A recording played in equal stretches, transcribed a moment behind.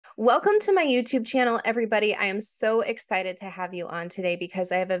Welcome to my YouTube channel, everybody. I am so excited to have you on today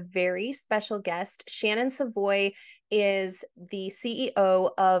because I have a very special guest. Shannon Savoy is the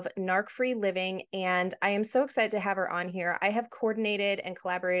CEO of Narc Free Living, and I am so excited to have her on here. I have coordinated and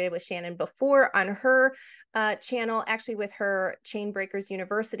collaborated with Shannon before on her channel, actually with her Chain Breakers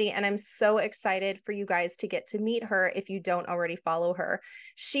University, and I'm so excited for you guys to get to meet her if you don't already follow her.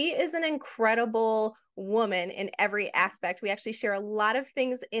 She is an incredible woman in every aspect. We actually share a lot of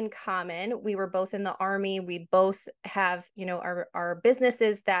things in common. We were both in the Army. We both have, our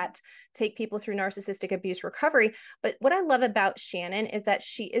businesses that take people through narcissistic abuse recovery. But what I love about Shannon is that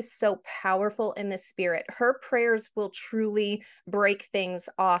she is so powerful in the spirit. Her prayers will truly break things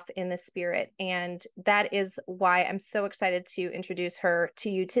off in the spirit. And that is why I'm so excited to introduce her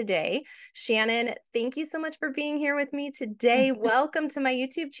to you today. Shannon, thank you so much for being here with me today. Welcome to my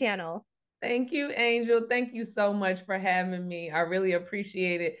YouTube channel. Thank you, Angel. Thank you so much for having me. I really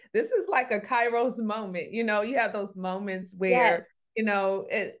appreciate it. This is like a Kairos moment. You have those moments where, Yes.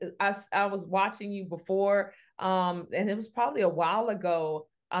 I was watching you before, and it was probably a while ago,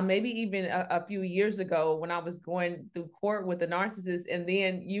 maybe even a few years ago when I was going through court with the narcissist. And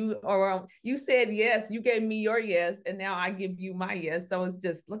then you said yes, you gave me your yes, and now I give you my yes. So it's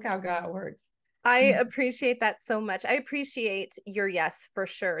just, look how God works. I appreciate that so much. I appreciate your yes for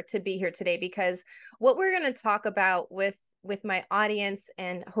sure to be here today because what we're going to talk about with my audience,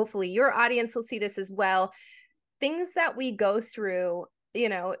 and hopefully your audience will see this as well, things that we go through,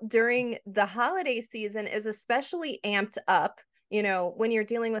 during the holiday season is especially amped up. When you're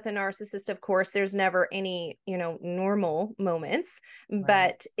dealing with a narcissist, of course, there's never any, normal moments, Right.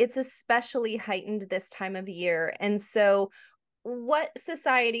 but it's especially heightened this time of year. And so what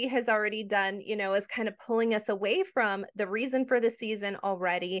society has already done, is kind of pulling us away from the reason for the season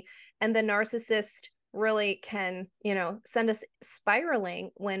already. And the narcissist really can, send us spiraling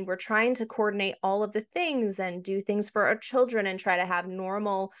when we're trying to coordinate all of the things and do things for our children and try to have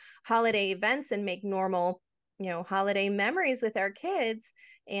normal holiday events and make normal, holiday memories with our kids.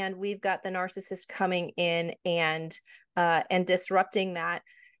 And we've got the narcissist coming in and disrupting that.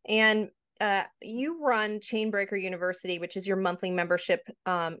 And you run Chainbreaker University, which is your monthly membership,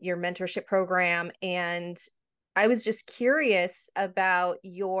 your mentorship program, and I was just curious about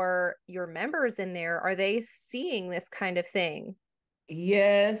your members in there. Are they seeing this kind of thing?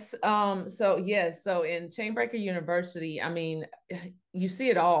 Yes. So in Chainbreaker University, I mean, you see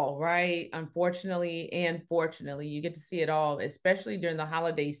it all, right? Unfortunately and fortunately, you get to see it all, especially during the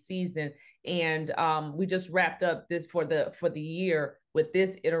holiday season. And we just wrapped up this for the year with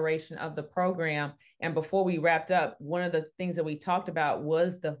this iteration of the program. And before we wrapped up, one of the things that we talked about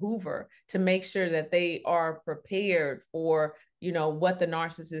was the Hoover, to make sure that they are prepared for what the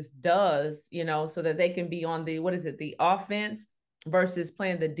narcissist does, so that they can be on the offense versus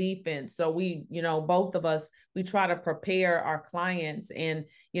playing the defense. So both of us, we try to prepare our clients and,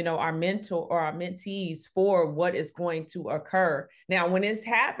 our mentor or our mentees for what is going to occur. Now, when this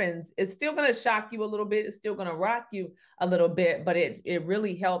happens, it's still going to shock you a little bit. It's still going to rock you a little bit, but it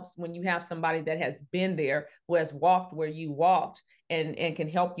really helps when you have somebody that has been there, who has walked where you walked, and can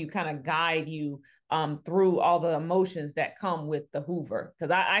help you, kind of guide you through all the emotions that come with the Hoover.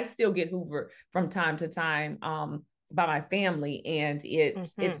 Because I still get Hoover from time to time, by my family, and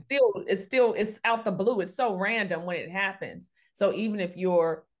Mm-hmm. it's out the blue. It's so random when it happens. So even if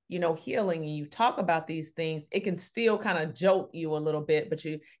you're healing and you talk about these things, it can still kind of jolt you a little bit, but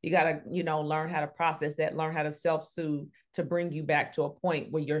you got to learn how to process that, learn how to self-soothe, to bring you back to a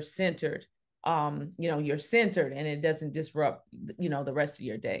point where you're centered. You're centered, and it doesn't disrupt the rest of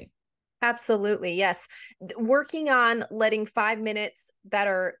your day. Absolutely. Yes. Working on letting 5 minutes that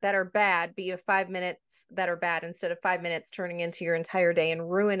are bad be 5 minutes that are bad instead of 5 minutes turning into your entire day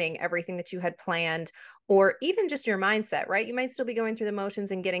and ruining everything that you had planned, or even just your mindset, right? You might still be going through the motions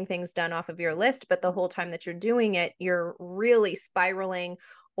and getting things done off of your list, but the whole time that you're doing it, you're really spiraling,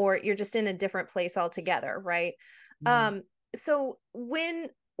 or you're just in a different place altogether, right? Yeah. So when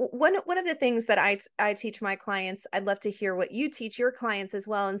one of the things that I teach my clients, I'd love to hear what you teach your clients as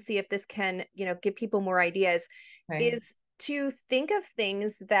well, and see if this can, give people more ideas, Okay. is to think of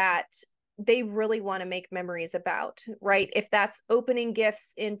things that they really want to make memories about, right? If that's opening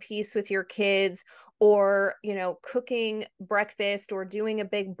gifts in peace with your kids, or, cooking breakfast, or doing a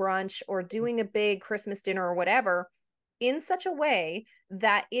big brunch, or doing a big Christmas dinner, or whatever, in such a way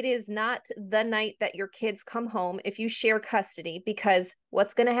that it is not the night that your kids come home if you share custody, because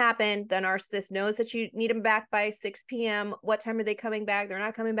what's going to happen? The narcissist knows that you need them back by 6 p.m. What time are they coming back? They're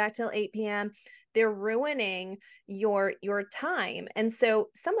not coming back till 8 p.m. They're ruining your time. And so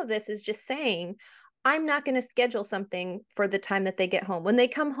some of this is just saying, I'm not going to schedule something for the time that they get home. When they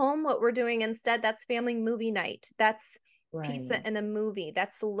come home, what we're doing instead, that's family movie night. That's Right. pizza and a movie.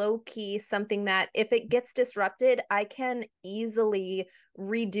 That's low key, something that if it gets disrupted, I can easily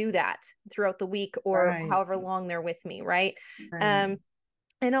redo that throughout the week or Right. however long they're with me, right? Right. Um,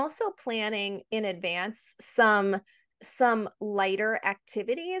 and also planning in advance some lighter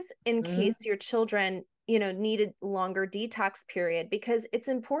activities in Mhm. case your children, need a longer detox period, because it's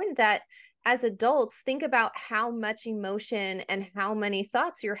important that as adults think about how much emotion and how many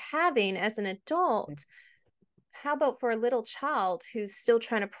thoughts you're having as an adult. How about for a little child who's still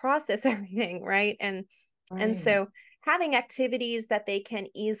trying to process everything, right? And Right. so having activities that they can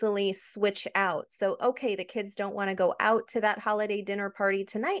easily switch out. So, okay, the kids don't want to go out to that holiday dinner party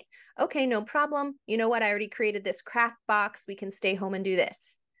tonight. Okay, no problem. You know what? I already created this craft box. We can stay home and do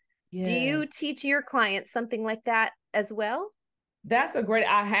this. Do Yeah. you teach your clients something like that as well? That's a great,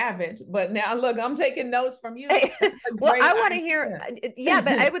 I haven't, but now look, I'm taking notes from you. That's a Well, I great want to hear, yeah,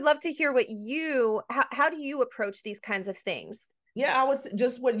 but idea. I would love to hear how do you approach these kinds of things? Yeah, I was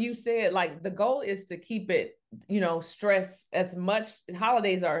just what you said. Like the goal is to keep it, stress as much.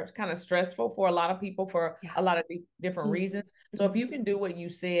 Holidays are kind of stressful for a lot of people for Yeah. a lot of different Mhm. reasons. So if Mhm. you can do what you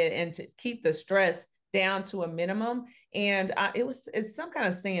said and to keep the stress down to a minimum, and it's some kind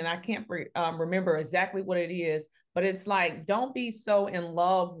of saying, I can't remember exactly what it is, but it's like don't be so in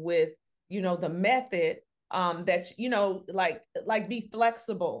love with the method that like be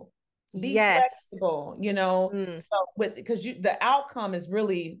flexible, be Yes. flexible, Mm, so because the outcome is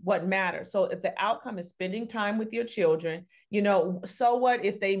really what matters. So if the outcome is spending time with your children, so what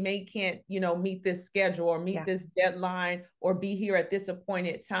if they can't, meet this schedule or meet yeah. this deadline or be here at this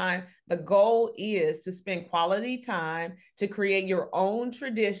appointed time. The goal is to spend quality time, to create your own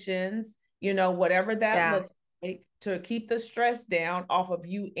traditions, whatever that Yeah. looks like, to keep the stress down off of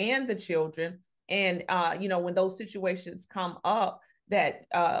you and the children. And when those situations come up, that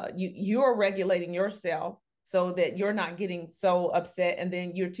you're regulating yourself so that you're not getting so upset, and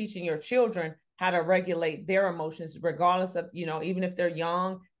then you're teaching your children how to regulate their emotions regardless of, even if they're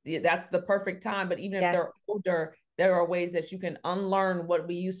young, that's the perfect time. But even if they're Yes. older, there are ways that you can unlearn what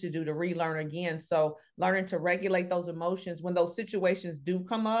we used to do to relearn again. So learning to regulate those emotions when those situations do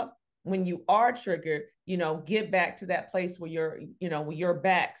come up, when you are triggered, get back to that place where you're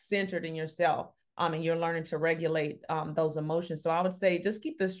back centered in yourself, and you're learning to regulate those emotions. So I would say just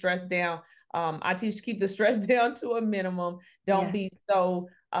keep the stress down. I teach keep the stress down to a minimum. Don't be Yes. so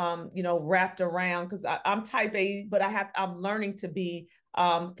wrapped around, because I'm type A, but I'm learning to be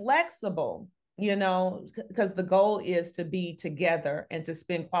flexible. Because the goal is to be together and to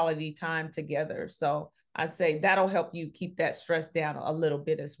spend quality time together. So I say that'll help you keep that stress down a little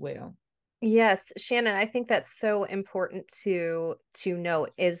bit as well. Yes, Shannon, I think that's so important to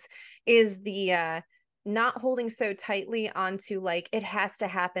note is the not holding so tightly onto like it has to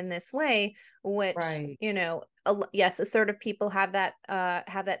happen this way, which, Right. yes, assertive people have that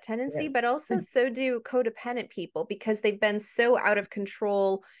tendency, but Yes. also so do codependent people because they've been so out of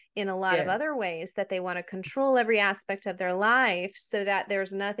control in a lot of Yes. other ways that they want to control every aspect of their life so that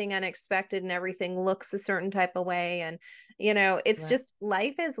there's nothing unexpected and everything looks a certain type of way. And it's Right. just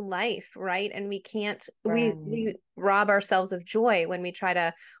life is life, right? And we can't we Right. rob ourselves of joy when we try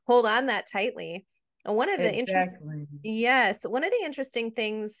to hold on that tightly. And Exactly. one of the interesting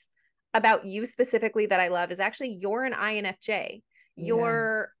things about you specifically that I love is actually you're an INFJ. Yeah.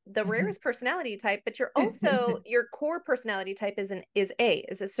 You're the rarest personality type, but you're also your core personality type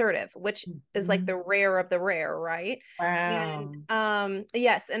is assertive, which is like Mhm. the rare of the rare, right? And Wow.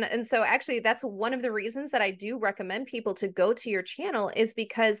 yes, and so actually that's one of the reasons that I do recommend people to go to your channel is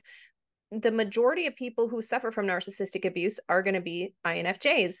because the majority of people who suffer from narcissistic abuse are going to be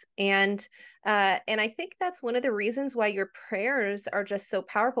INFJs, and I think that's one of the reasons why your prayers are just so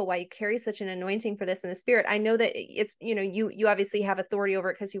powerful, why you carry such an anointing for this in the spirit. I know that it's you obviously have authority over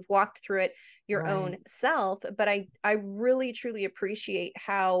it because you've walked through it your own Right. self, but I really truly appreciate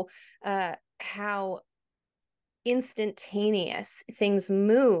how instantaneous things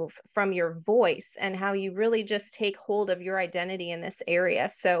move from your voice and how you really just take hold of your identity in this area.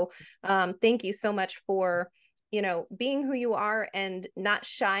 So thank you so much for being who you are and not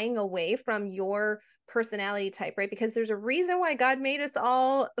shying away from your personality type, right? Because there's a reason why God made us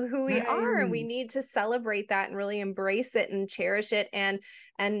all who we are, and we Right. need to celebrate that and really embrace it and cherish it and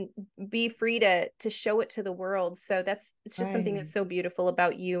be free to show it to the world. So it's just something Right. that's so beautiful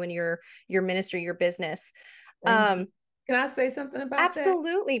about you and your ministry, your business. Thank you. um Can I say something about that?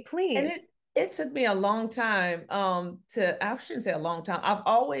 Absolutely, And it please. It took me a long time I shouldn't say a long time. I've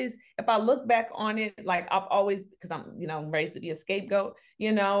always, if I look back on it, like I've always, because I'm, raised to be a scapegoat,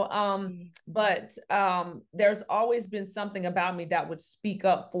 Mm. but there's always been something about me that would speak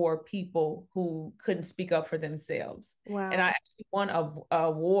up for people who couldn't speak up for themselves. And I Wow. actually won a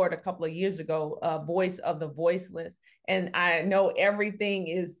award a couple of years ago, Voice of the Voiceless. And I know everything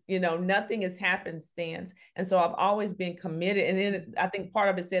is, nothing is happenstance. And so I've always been committed. And then I think part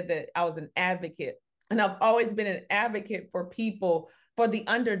of it said that I was an advocate. And I've always been an advocate for people, for the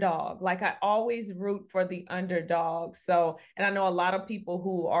underdog. Like I always root for the underdog. So, and I know a lot of people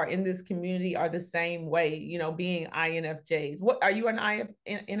who are in this community are the same way, being INFJs. What are you, an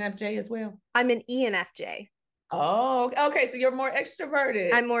INFJ as well? I'm an ENFJ. Oh, okay. So you're more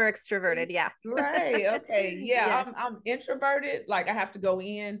extroverted. I'm more extroverted. Yeah. Right. Okay. Yeah. I'm Yes. I'm introverted. Like I have to go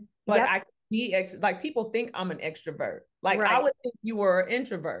in, but Yep. I can be like people think I'm an extrovert. Like I Right. would think you were an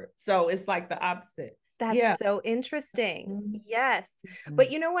introvert. So it's like the opposite. That's Yeah. so interesting. Mhm. Yes.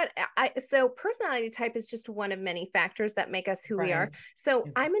 But you know what? So personality type is just one of many factors that make us who we are. Right. So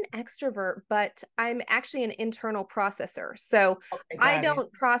I'm an extrovert, but I'm actually an internal processor. So Okay, I got it.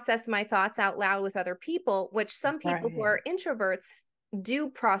 don't process my thoughts out loud with other people, which some people who Right. are introverts do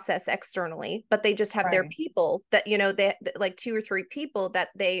process externally, but they just have their Right. people that, they like two or three people that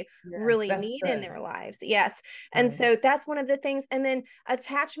they Yes, really that's need in good. their lives. Yes. And Right. so that's one of the things. And then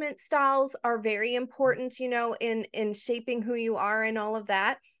attachment styles are very important, in shaping who you are and all of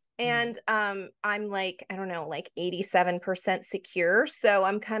that. And I'm like, I don't know, like 87% secure. So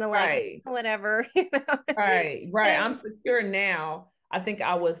I'm kind of like, Right. whatever, Right. Right. I'm And secure now. I think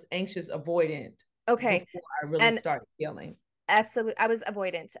I was anxious avoidant okay. before I really And started healing. absolutely, I was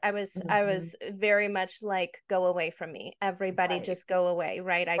avoidant. I Mhm. was very much like, go away from me. Everybody Right. just go away,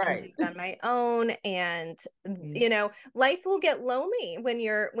 right? I can do Right. it on my own. And Mhm. life will get lonely when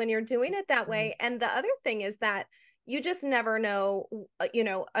you're doing it that way. And the other thing is that you just never know,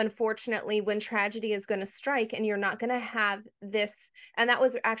 unfortunately, when tragedy is going to strike, and you're not going to have this. And that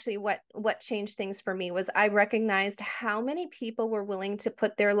was actually what changed things for me. Was I recognized how many people were willing to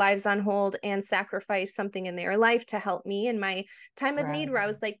put their lives on hold and sacrifice something in their life to help me in my time of need, Right. where I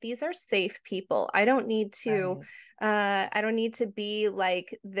was like, these are safe people. Right. I don't need to be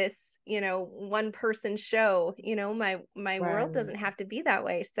like this, one person show. My world Right. doesn't have to be that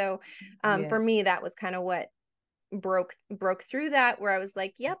way. So Yeah. for me, that was kind of what broke through that, where I was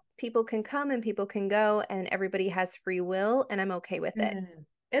like, yep, people can come and people can go, and everybody has free will, and I'm okay with it.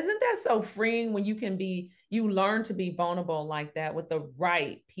 Yeah. Isn't that so freeing when you learn to be vulnerable like that with the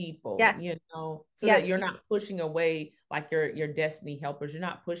right people, Yes. so that you're Yes. not pushing away like your destiny helpers. You're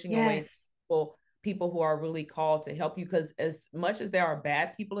not pushing away Yes. people who are really called to help you. Because as much as there are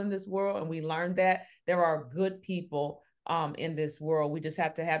bad people in this world, and we learned that there are good people in this world, we just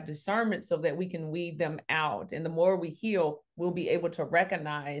have to have discernment so that we can weed them out. And the more we heal, we'll be able to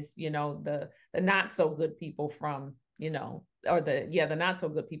recognize, the not so good people from, or the not so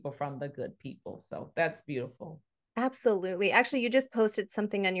good people from the good people. So that's beautiful. Absolutely. Actually, you just posted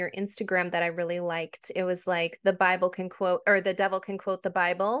something on your Instagram that I really liked. It was like, the Bible can quote, or the devil can quote the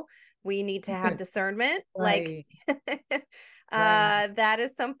Bible. We need to have discernment. Like, Right, right. that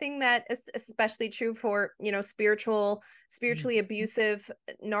is something that is especially true for, spiritually abusive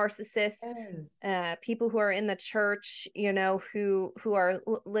narcissists, Yes. people who are in the church, who are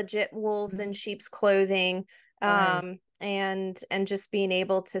legit wolves in Mhm. sheep's clothing. Right, And just being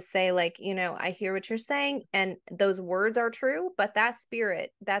able to say, like, I hear what you're saying, and those words are true, but that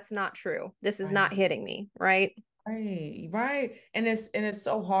spirit, that's not true. This is not right. hitting me, right? Right, right. And it's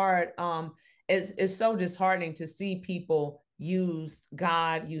so hard. It's so disheartening to see people use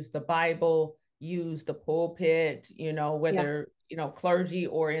God, use the Bible, use the pulpit, Yeah. whether, clergy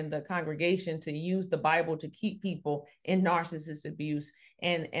or in the congregation, to use the Bible to keep people in narcissist abuse.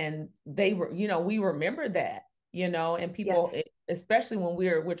 And they were, we remember that, and people, Yes. especially when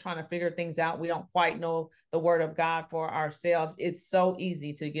we're trying to figure things out, we don't quite know the word of God for ourselves. It's so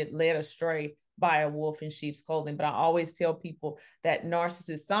easy to get led astray by a wolf in sheep's clothing. But I always tell people that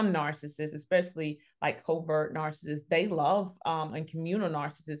some narcissists, especially like covert narcissists, they love, and communal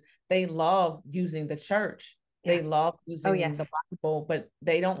narcissists, they love using the church. Yeah. They love Oh, using the yes. Bible, but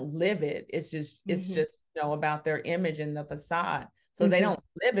they don't live it. It's Hmm. just, about their image and the facade. So they Hmm. don't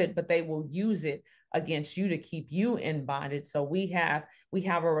live it, but they will use it against you to keep you in bondage. So we have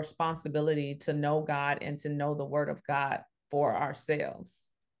a responsibility to know God and to know the word of God for ourselves,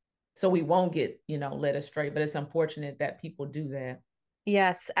 so we won't get, led astray. But it's unfortunate that people do that.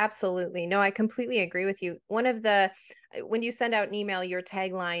 Yes, absolutely. No, I completely agree with you. When you send out an email, your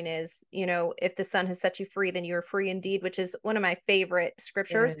tagline is, if the Son has set you free, then you are free indeed, which is one of my favorite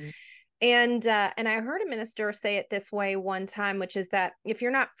scriptures. Yeah. And I heard a minister say it this way one time, which is that if you're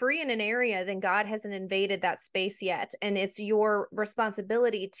not free in an area, then God hasn't invaded that space yet. And it's your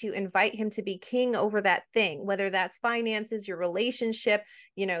responsibility to invite him to be king over that thing, whether that's finances, your relationship,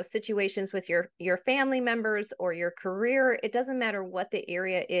 situations with your family members or your career. It doesn't matter what the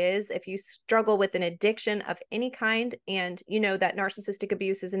area is. If you struggle with an addiction of any kind, and that narcissistic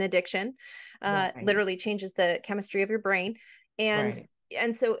abuse is an addiction, Right. literally changes the chemistry of your brain. And Right.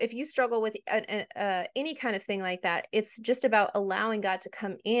 and so if you struggle with any kind of thing like that, it's just about allowing God to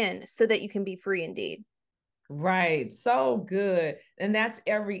come in so that you can be free indeed. Right. So good. And that's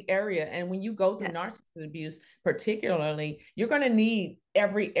every area. And when you go through Yes. narcissistic abuse, particularly, you're going to need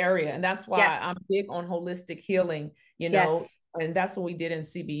every area. And that's why I'm Yes. big on holistic healing, Yes. and that's what we did in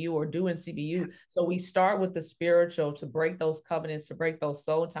CBU or do in CBU. So we start with the spiritual to break those covenants, to break those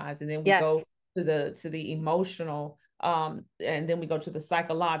soul ties. And then we go Yes. to the emotional, and then we go to the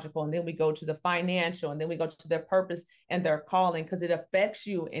psychological, and then we go to the financial, and then we go to their purpose and their calling, because it affects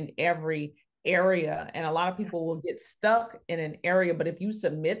you in every area. And a lot of people will get stuck in an area, but if you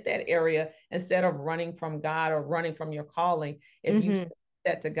submit that area instead of running from God or running from your calling, if you Mm-hmm. submit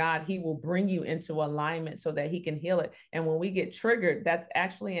that to God, he will bring you into alignment so that he can heal it. And when we get triggered, that's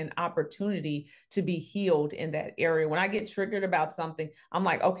actually an opportunity to be healed in that area. When I get triggered about something, I'm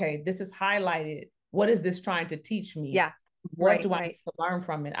like, okay, this is highlighted. What is this trying to teach me? Yeah. What Right. do I need Right. to learn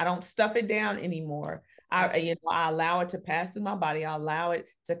from it? I don't stuff it down anymore. I allow it to pass through my body. I allow it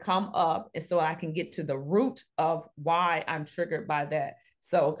to come up, and so I can get to the root of why I'm triggered by that.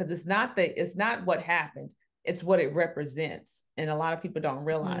 So, because it's not what happened, it's what it represents, and a lot of people don't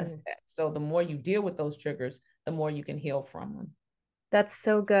realize Mm. that. So, the more you deal with those triggers, the more you can heal from them. That's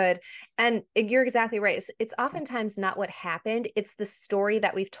so good. And you're exactly right. It's oftentimes not what happened. It's the story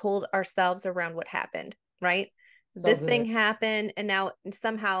that we've told ourselves around what happened, right? So This thing good. happened, and now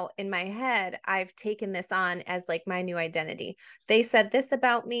somehow in my head, I've taken this on as like my new identity. They said this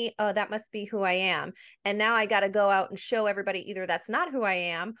about me. Oh, that must be who I am. And now I got to go out and show everybody either that's not who I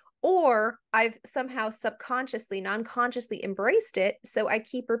am, or I've somehow subconsciously, non-consciously embraced it. So I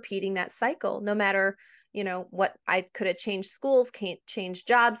keep repeating that cycle, no matter what. I could have changed schools, can't change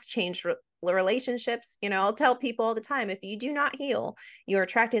jobs, change relationships. I'll tell people all the time, if you do not heal, you're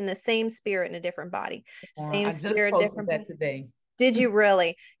attracting the same spirit in a different body. Same I just spirit, posted different that body. today. Did you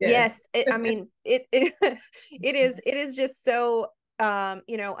really? Yes. Yes. I mean, it is just so,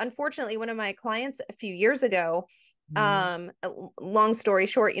 unfortunately, one of my clients a few years ago, Mhm. long story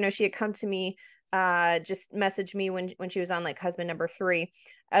short, she had come to me, just messaged me when she was on like husband number 3.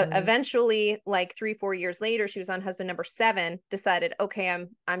 Mhm. Eventually, like 3-4 years later, she was on husband number 7, decided, okay,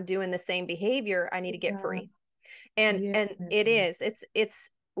 I'm doing the same behavior. I need to get Yeah. free. And Yeah.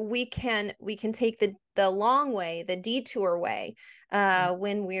 it's we can take the long way, the detour way,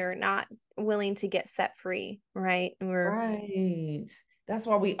 when we're not willing to get set free, right? And we're Right. That's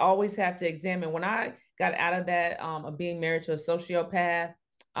why we always have to examine. When I got out of that, of being married to a sociopath,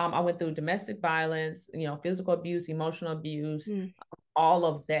 I went through domestic violence, physical abuse, emotional abuse, mm, all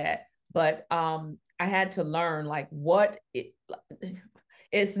of that. But I had to learn like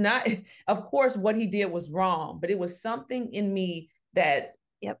it's not, of course, what he did was wrong, but it was something in me that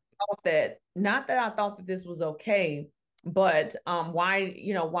yep. thought that, not that I thought that this was okay, but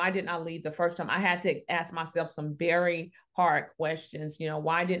why didn't I leave the first time? I had to ask myself some very hard questions.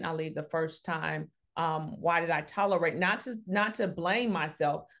 Why didn't I leave the first time? Why did I tolerate? Not to blame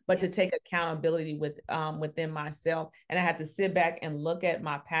myself, but to Yep. take accountability within myself. And I had to sit back and look at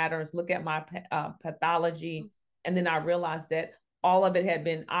my patterns, look at my pathology, and then I realized that all of it had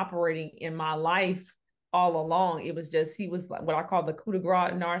been operating in my life all along. It was just, he was like what I call the coup de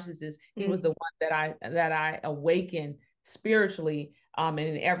grace narcissist. He was Mm. the one that I awakened spiritually, and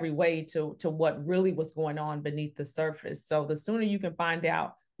in every way to what really was going on beneath the surface. So the sooner you can find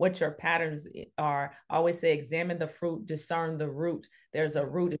out what your patterns are, I always say examine the fruit, discern the root. There's a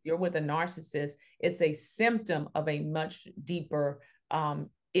root. If you're with a narcissist, it's a symptom of a much deeper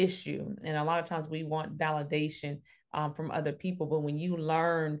issue. And a lot of times we want validation from other people, but when you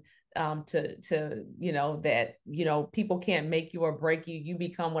learn to that people can't make you or break you, you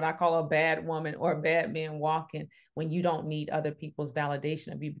become what I call a bad woman or a bad man walking, when you don't need other people's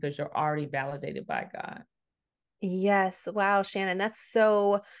validation of you because you're already validated by God. Yes. Wow, Shannon, that's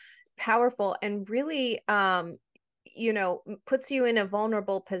so powerful, and really, puts you in a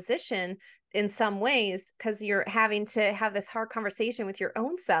vulnerable position in some ways, because you're having to have this hard conversation with your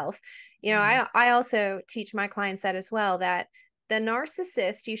own self. Mm. I also teach my clients that as well, that the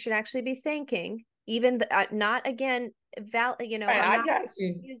narcissist you should actually be thanking, even not again Right, I'm I not got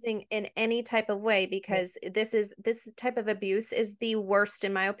you. excusing in any type of way, because this type of abuse is the worst,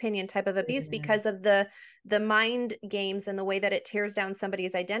 in my opinion, type of abuse, Yeah. because of the mind games and the way that it tears down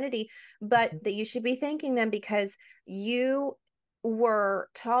somebody's identity. But that you should be thanking them, because you were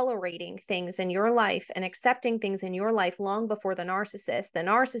tolerating things in your life and accepting things in your life long before the narcissist. The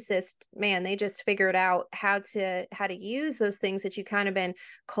narcissist, man, they just figured out how to use those things that you kind of been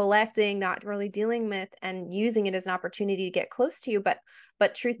collecting, not really dealing with, and using it as an opportunity to get close to you.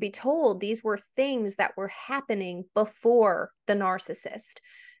 But truth be told, these were things that were happening before the narcissist.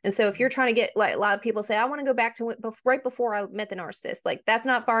 And so if you're trying to get, like a lot of people say, I want to go back to right before I met the narcissist, like that's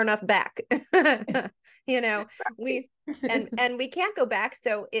not far enough back. you know, we and we can't go back.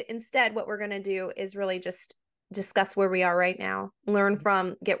 So instead, what we're going to do is really just discuss where we are right now, learn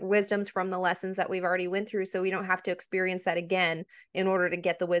from, get wisdoms from the lessons that we've already went through, so we don't have to experience that again in order to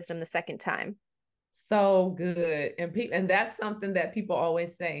get the wisdom the second time. So good. And that's something that people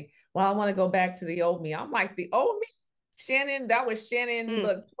always say, well, I want to go back to the old me. I'm like, the old me, Shannon, that was Shannon, Mm,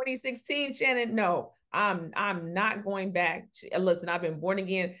 look, 2016, Shannon. No, I'm not going back. Listen, I've been born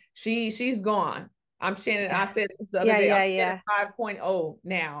again. She's gone. I'm Shannon. yeah. I said this the other Yeah, day, I'm yeah, Shannon yeah. 5.0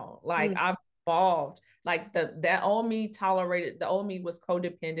 now. Like Mm. I've evolved. Like that old me tolerated, the old me was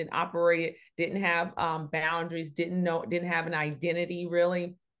codependent, operated, didn't have boundaries, didn't have an identity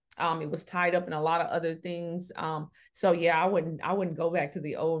really. It was tied up in a lot of other things. So yeah, I wouldn't go back to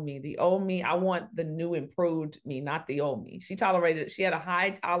the old me. The old me, I want the new improved me, not the old me. She had a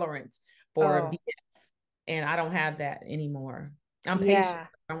high tolerance for Oh, abuse, and I don't have that anymore. I'm patient. yeah.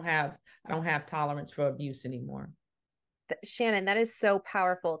 I don't have tolerance for abuse anymore. Shannon, that is so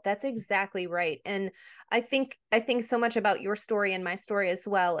powerful. That's exactly right. And I think so much about your story and my story as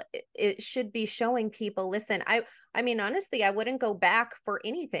well. It should be showing people, listen, I mean, honestly, I wouldn't go back for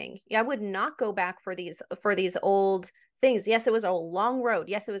anything. I would not go back for these old things. Yes, it was a long road.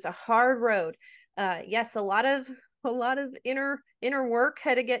 Yes, it was a hard road. Yes, a lot of inner work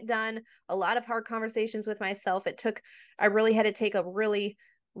had to get done, a lot of hard conversations with myself. I really had to take a really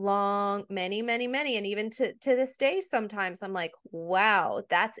long, many, and even to this day sometimes I'm like, wow,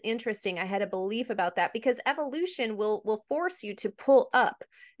 that's interesting. I had a belief about that, because evolution will force you to pull up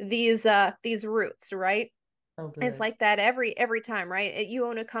these roots, right? So It's good. like that every time, right? You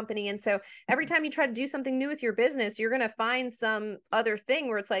own a company, and so every time you try to do something new with your business, you're going to find some other thing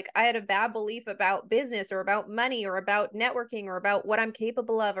where it's like, I had a bad belief about business or about money or about networking or about what I'm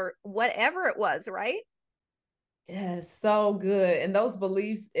capable of or whatever it was, right? Yeah, so good. And those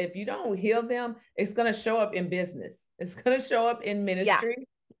beliefs, if you don't heal them, it's going to show up in business. It's going to show up in Yeah. ministry.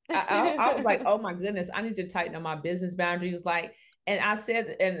 I was like, oh my goodness, I need to tighten up my business boundaries. Like, and I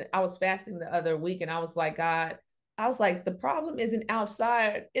said, and I was fasting the other week, and I was like, God, I was like, the problem isn't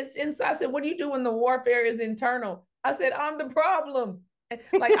outside, it's inside. I said, what do you do when the warfare is internal? I said, I'm the problem.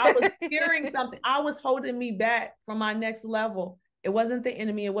 Like I was fearing something. I was holding me back from my next level. It wasn't the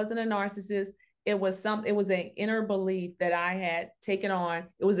enemy. It wasn't a narcissist. It was an inner belief that I had taken on.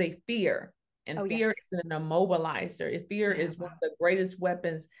 It was a fear. Oh, And fear yes. is an immobilizer. Fear Yeah, is one wow. of the greatest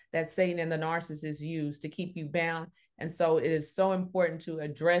weapons that Satan and the narcissist use to keep you bound. And so it is so important to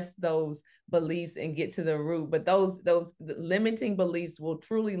address those beliefs and get to the root. But those limiting beliefs will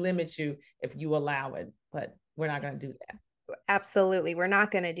truly limit you if you allow it. But we're not going to do that. Absolutely. We're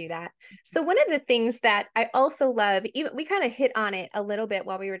not going to do that. So one of the things that I also love, even we kind of hit on it a little bit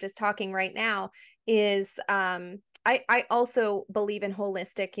while we were just talking right now, is I also believe in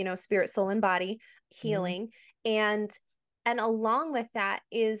holistic, spirit, soul, and body Mm-hmm. healing. And along with that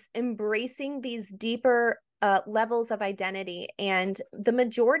is embracing these deeper levels of identity. And the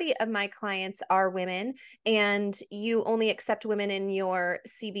majority of my clients are women, and you only accept women in your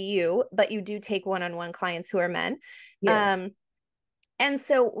CBU, but you do take one-on-one clients who are men. Yes. Um, and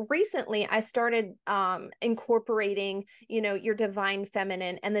so recently I started incorporating, your divine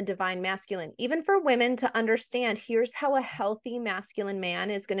feminine and the divine masculine, even for women to understand, here's how a healthy masculine man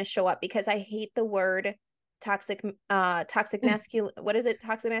is going to show up, because I hate the word toxic masculine. What is it?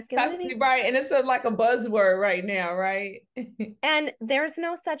 Toxic That's masculinity? right. And it's like a buzzword right now, right? And there's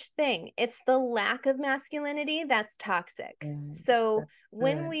no such thing. It's the lack of masculinity that's toxic. Yes, So that's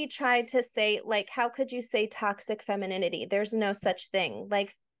when good. we try to say, like, how could you say toxic femininity? There's no such thing.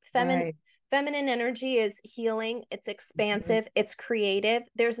 Like, Right. feminine energy is healing, it's Mhm. expansive, it's creative.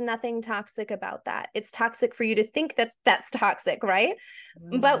 There's nothing toxic about that. It's toxic for you to think that that's toxic, right?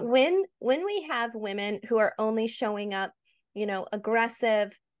 But Right. when we have women who are only showing up,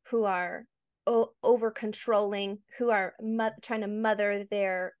 aggressive, who are over controlling, who are trying to mother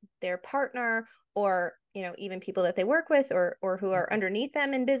their partner, or even people that they work with, or who are underneath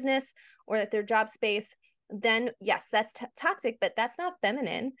them in business or at their job space, then yes, that's toxic, but that's not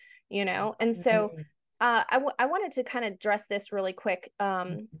feminine, And so I wanted to kind of address this really quick,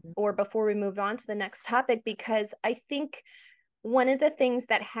 or before we move on to the next topic, because I think one of the things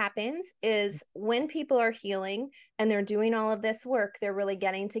that happens is when people are healing and they're doing all of this work, they're really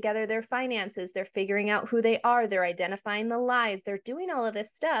getting together their finances, they're figuring out who they are, they're identifying the lies, they're doing all of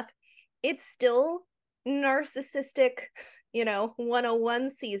this stuff. It's still narcissistic, 101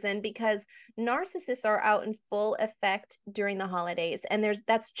 season, because narcissists are out in full effect during the holidays. And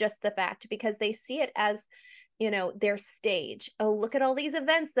that's just the fact, because they see it as their stage. Oh, look at all these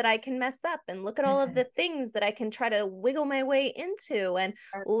events that I can mess up, and look at all of the things that I can try to wiggle my way into, and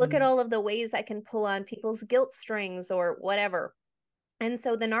look at all of the ways I can pull on people's guilt strings or whatever. And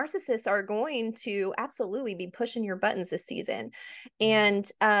so the narcissists are going to absolutely be pushing your buttons this season. And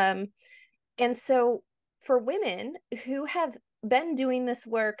so for women who have been doing this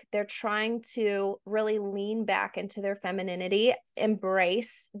work, they're trying to really lean back into their femininity,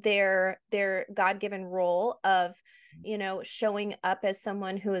 embrace their God-given role of, showing up as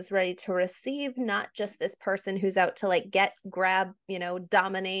someone who is ready to receive, not just this person who's out to like grab,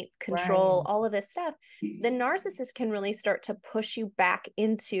 dominate, control, all of this stuff. The narcissist can really start to push you back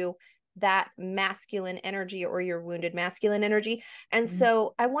into that masculine energy, or your wounded masculine energy. And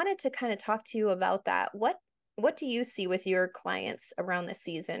so I wanted to kind of talk to you about that. What do you see with your clients around this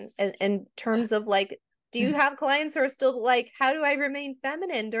season in terms of like, do you have clients who are still like, how do I remain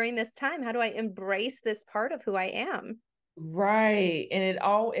feminine during this time? How do I embrace this part of who I am? Right.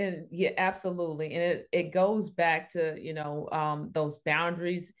 And yeah, absolutely. And it goes back to, those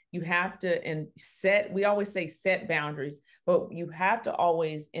boundaries. You have to we always say set boundaries, but you have to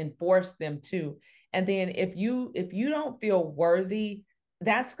always enforce them too. And then if you don't feel worthy,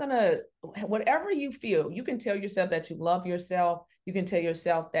 that's whatever you feel, you can tell yourself that you love yourself. You can tell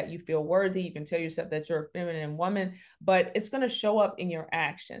yourself that you feel worthy. You can tell yourself that you're a feminine woman, but it's going to show up in your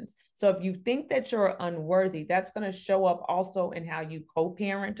actions. So if you think that you're unworthy, that's going to show up also in how you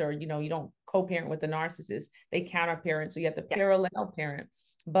co-parent, or, you don't co-parent with the narcissist. They counter-parent. So you have to parallel parent.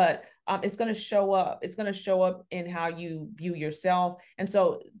 But it's going to show up. It's going to show up in how you view yourself. And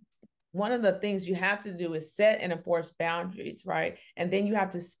so one of the things you have to do is set and enforce boundaries, right? And then you have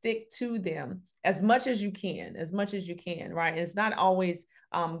to stick to them as much as you can, right? And it's not always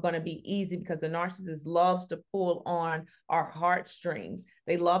going to be easy, because the narcissist loves to pull on our heartstrings.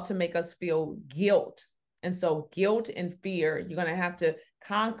 They love to make us feel guilt. And so guilt and fear, you're going to have to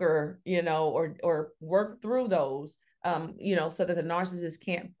conquer, or work through those, so that the narcissist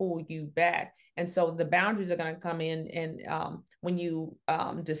can't pull you back. And so the boundaries are going to come in, and when you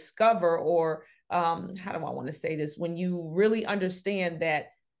discover, or how do I want to say this, when you really understand that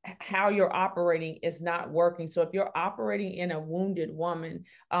how you're operating is not working. So if you're operating in a wounded woman,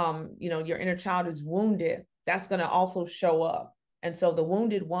 your inner child is wounded, that's going to also show up. And so the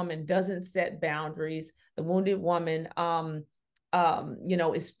wounded woman doesn't set boundaries. The wounded woman,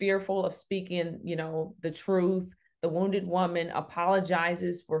 is fearful of speaking, the truth. The wounded woman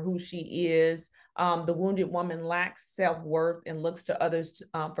apologizes for who she is. The wounded woman lacks self-worth and looks to others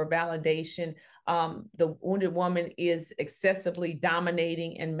for validation. The wounded woman is excessively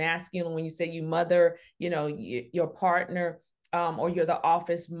dominating and masculine. When you say you mother, your partner, or you're the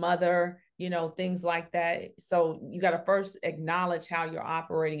office mother, things like that. So you got to first acknowledge how you're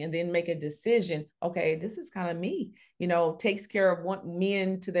operating, and then make a decision. Okay, this is kind of me, takes care of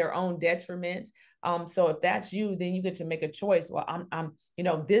men to their own detriment. So if that's you, then you get to make a choice. Well, I'm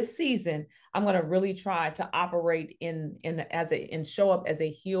this season, I'm going to really try to operate and show up as a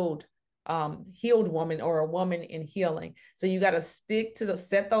healed woman, or a woman in healing. So you got to stick to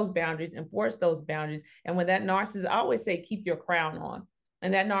set those boundaries, enforce those boundaries. And when that narcissist, I always say, keep your crown on.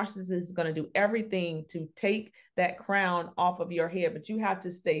 And that narcissist is going to do everything to take that crown off of your head. But you have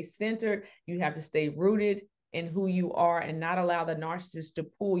to stay centered. You have to stay rooted in who you are, and not allow the narcissist to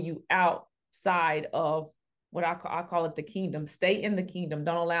pull you outside of what I call it the kingdom. Stay in the kingdom.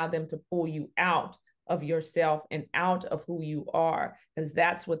 Don't allow them to pull you out of yourself and out of who you are, because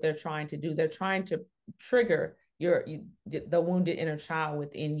that's what they're trying to do. They're trying to trigger the wounded inner child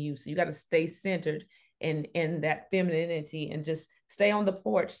within you. So you got to stay centered in that femininity, and just stay on the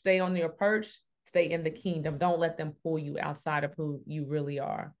porch, stay on your perch, stay in the kingdom. Don't let them pull you outside of who you really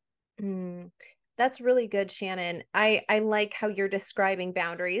are. That's really good, Shannon. I like how you're describing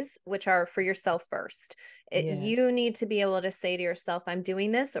boundaries, which are for yourself first. You need to be able to say to yourself, I'm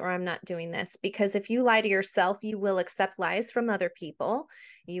doing this or I'm not doing this. Because if you lie to yourself, you will accept lies from other people.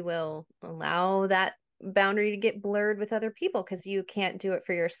 You will allow that boundary to get blurred with other people, because you can't do it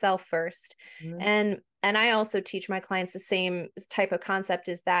for yourself first. And I also teach my clients the same type of concept,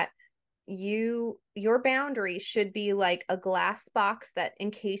 is that your boundary should be like a glass box that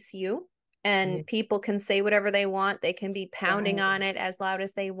encase you, and people can say whatever they want. They can be pounding Right. on it as loud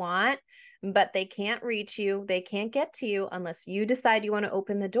as they want, but they can't reach you. They can't get to you unless you decide you want to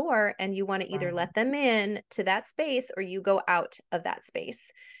open the door and you want to either Right. let them in to that space or you go out of that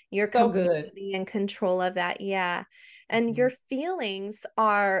space. You're So good. completely in control of that. Yeah. And Mhm. your feelings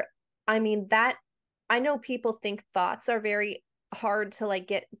are, I mean, that I know people think thoughts are very hard to like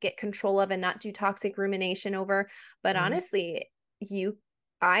get control of and not do toxic rumination over, but Mhm. honestly, you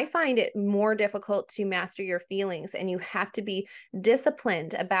I find it more difficult to master your feelings, and you have to be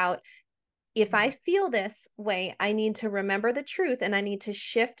disciplined about, if I feel this way, I need to remember the truth and I need to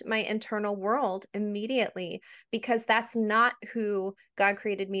shift my internal world immediately, because that's not who God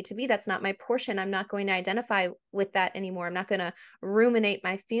created me to be. That's not my portion. I'm not going to identify with that anymore. I'm not going to ruminate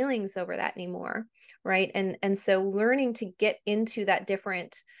my feelings over that anymore. Right. And so learning to get into that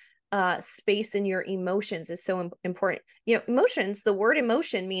different space in your emotions is so important. You know, emotions, the word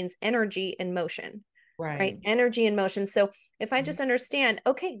emotion means energy in motion, right? Right. Energy and motion. So if I Mhm. just understand,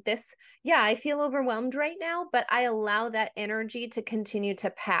 okay, this, yeah, I feel overwhelmed right now, but I allow that energy to continue to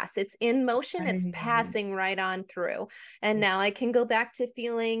pass. It's in motion, it's Right. passing right on through. And now I can go back to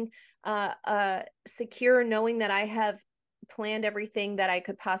feeling secure, knowing that I have planned everything that I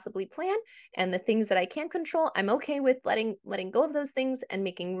could possibly plan, and the things that I can't control, I'm okay with letting go of those things and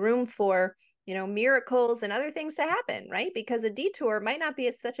making room for, you know, miracles and other things to happen, right? Because a detour might not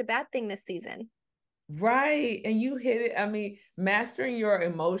be such a bad thing this season. Right. And you hit it. I mean, mastering your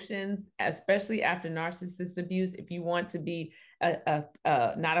emotions, especially after narcissist abuse, if you want to be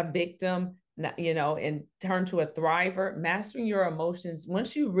not a victim, not, and turn to a thriver, mastering your emotions.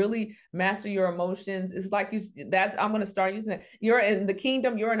 Once you really master your emotions, it's like I'm going to start using it. You're in the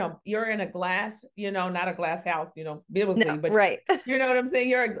kingdom, you're in a glass, not a glass house, biblically, No, but right. you know what I'm saying?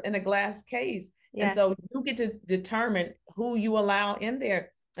 You're in a glass case. And so Yes. you get to determine who you allow in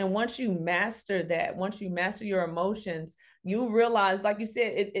there. And once you master that, once you master your emotions, you realize, like you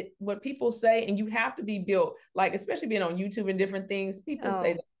said, what people say, and you have to be built, like, especially being on YouTube and different things, people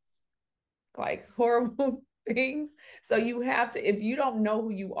say Oh, that like horrible things. So you have to, if you don't know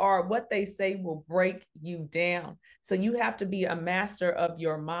who you are, what they say will break you down. So you have to be a master of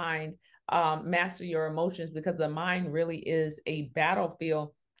your mind, master your emotions, because the mind really is a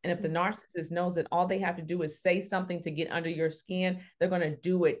battlefield. And if the narcissist knows that all they have to do is say something to get under your skin, they're going to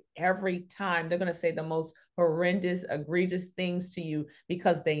do it every time. They're going to say the most horrendous, egregious things to you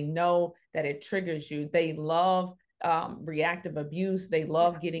because they know that it triggers you. They love reactive abuse. They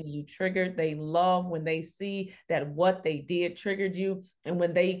love getting you triggered. They love when they see that what they did triggered you, and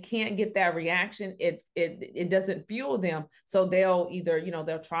when they can't get that reaction, it doesn't fuel them. So they'll either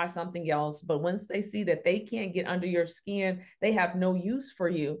they'll try something else. But once they see that they can't get under your skin, they have no use for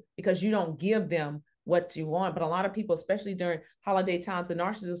you because you don't give them what you want. But a lot of people, especially during holiday times, the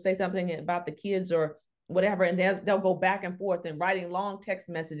narcissists will say something about the kids or whatever, and they'll go back and forth and writing long text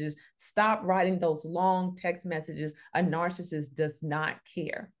messages. Stop writing those long text messages. A narcissist does not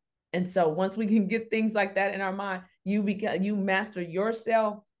care. And so once we can get things like that in our mind, you master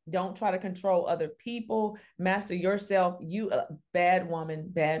yourself. Don't try to control other people. Master yourself. You a bad woman,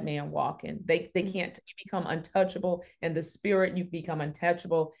 bad man walking. They can't. You become untouchable in the spirit. You become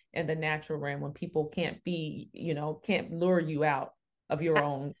untouchable in the natural realm when people can't can't lure you out of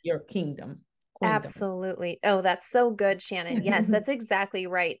your kingdom. Queendom. Absolutely. Oh, that's so good, Shannon. Yes, that's exactly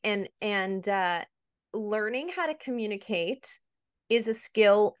right. And learning how to communicate is a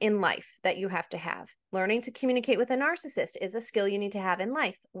skill in life that you have to have. Learning to communicate with a narcissist is a skill you need to have in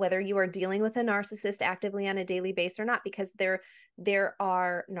life, whether you are dealing with a narcissist actively on a daily basis or not, because there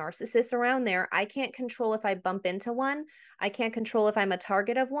are narcissists around there. I can't control if I bump into one. I can't control if I'm a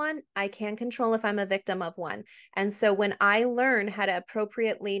target of one. I can control if I'm a victim of one. And so when I learn how to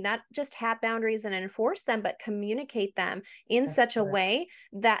appropriately not just have boundaries and enforce them, but communicate them in That's such a correct. way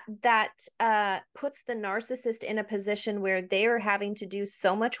that puts the narcissist in a position where they are having to do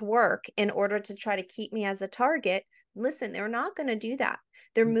so much work in order to try to keep me as a target. Listen, they're not going to do that.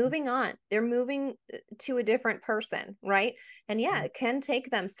 They're Mhm. moving on. They're moving to a different person, right? And yeah, it can take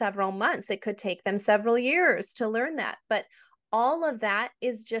them several months. It could take them several years to learn that. But all of that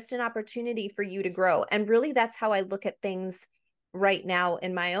is just an opportunity for you to grow. And really, that's how I look at things right now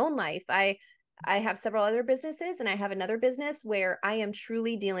in my own life. I have several other businesses, and I have another business where I am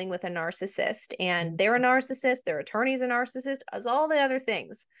truly dealing with a narcissist, and they're a narcissist, their attorney's a narcissist, as all the other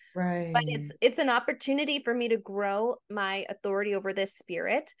things. But Right. it's an opportunity for me to grow my authority over this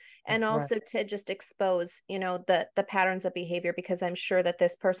spirit, and That's right. also to just expose, you know, the patterns of behavior, because I'm sure that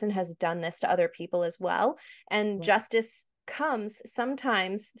this person has done this to other people as well. And Right. comes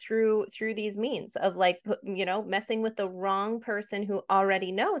sometimes through these means of like, messing with the wrong person who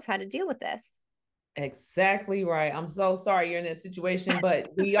already knows how to deal with this. Exactly right. I'm so sorry you're in that situation,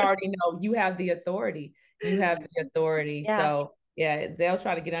 but we already know you have the authority. You have the authority. Yeah. So yeah, they'll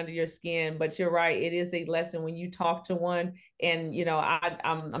try to get under your skin, but you're right. It is a lesson when you talk to one, and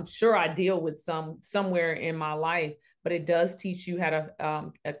I'm sure I deal with somewhere in my life, but it does teach you how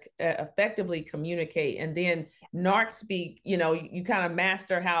to effectively communicate. And then narc speak, you kind of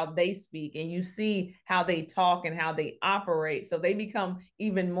master how they speak, and you see how they talk and how they operate. So they become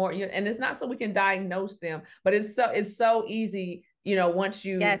even more, and it's not so we can diagnose them, but it's so easy, once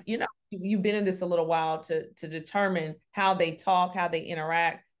Yes. you've been in this a little while to determine how they talk, how they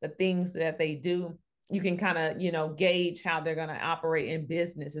interact, the things that they do. You can kind of, gauge how they're going to operate in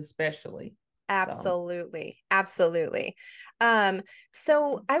business, especially. So Absolutely. Absolutely.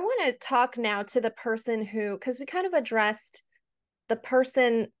 So I want to talk now to the person who, because we kind of addressed the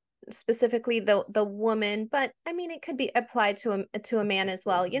person specifically, the woman, but I mean it could be applied to a man as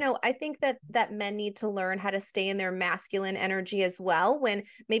well. I think that men need to learn how to stay in their masculine energy as well, when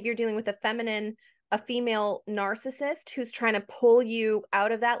maybe you're dealing with a female narcissist who's trying to pull you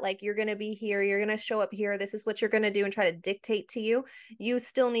out of that, like, you're going to be here, you're going to show up here, this is what you're going to do, and try to dictate to you. You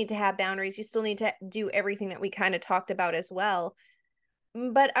still need to have boundaries, you still need to do everything that we kind of talked about as well.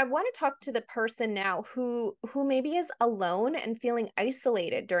 But I want to talk to the person now who maybe is alone and feeling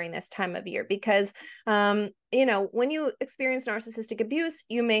isolated during this time of year, because when you experience narcissistic abuse,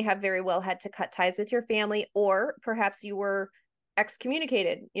 you may have very well had to cut ties with your family, or perhaps you were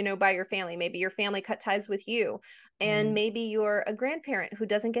excommunicated, by your family. Maybe your family cut ties with you, and mm, maybe you're a grandparent who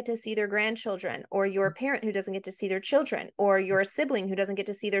doesn't get to see their grandchildren, or you're a parent who doesn't get to see their children, or you're a sibling who doesn't get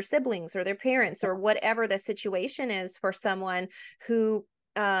to see their siblings or their parents, or whatever the situation is for someone who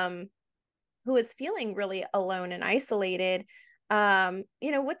um who is feeling really alone and isolated.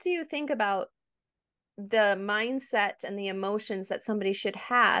 What do you think about the mindset and the emotions that somebody should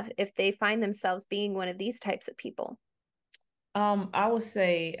have if they find themselves being one of these types of people? I would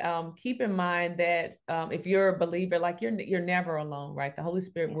say, keep in mind that if you're a believer, like you're never alone, right? The Holy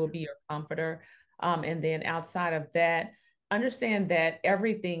Spirit will Yeah. be your comforter. And then outside of that, understand that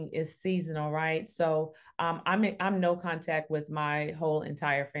everything is seasonal, right? So I'm no contact with my whole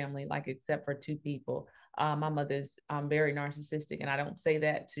entire family, like except for two people. My mother's very narcissistic, and I don't say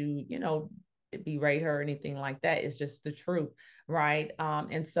that to, berate her or anything like that. It's just the truth, right?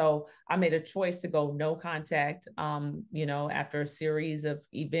 And so I made a choice to go no contact, after a series of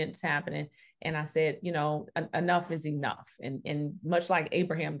events happening. And I said, enough is enough. And much like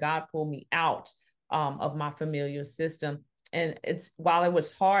Abraham, God pulled me out of my familial system. And it's, while it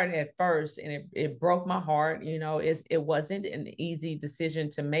was hard at first and it broke my heart, it wasn't an easy decision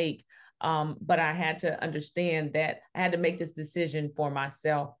to make. But I had to understand that I had to make this decision for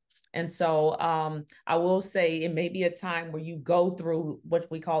myself. And so I will say it may be a time where you go through what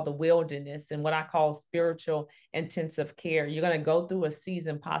we call the wilderness and what I call spiritual intensive care. You're going to go through a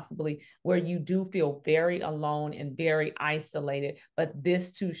season possibly where you do feel very alone and very isolated, but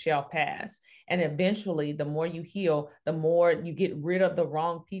this too shall pass. And eventually, the more you heal, the more you get rid of the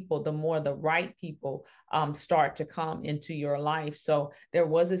wrong people, the more the right people start to come into your life. So there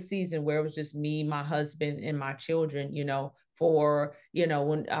was a season where it was just me, my husband, and my children, for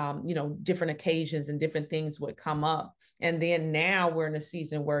when different occasions and different things would come up. And then now we're in a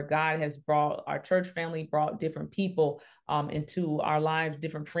season where God has brought, our church family brought different people into our lives,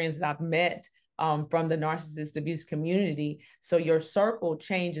 different friends that I've met from the narcissist abuse community. So your circle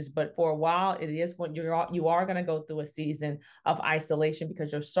changes, but for a while it is when you are going to go through a season of isolation,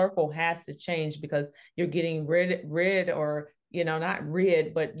 because your circle has to change, because you're getting rid or not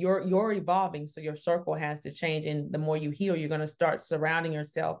rid, but you're evolving. So your circle has to change. And the more you heal, you're going to start surrounding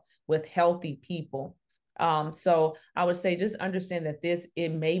yourself with healthy people. So I would say just understand that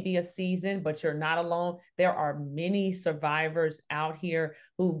it may be a season, but you're not alone. There are many survivors out here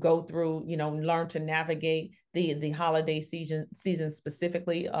who go through, learn to navigate the holiday season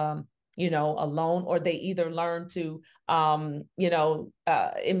specifically. Alone, or they either learn to,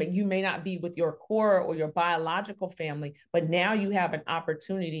 you may not be with your core or your biological family, but now you have an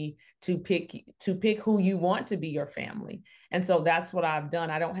opportunity to pick who you want to be your family. And so that's what I've done.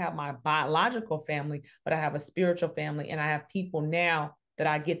 I don't have my biological family, but I have a spiritual family, and I have people now that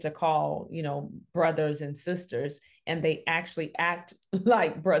I get to call, brothers and sisters, and they actually act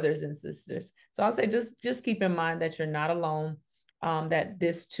like brothers and sisters. So I'll say just keep in mind that you're not alone, that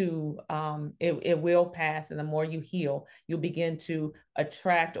this too, it will pass. And the more you heal, you'll begin to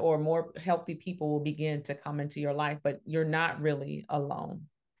attract, or more healthy people will begin to come into your life, but you're not really alone.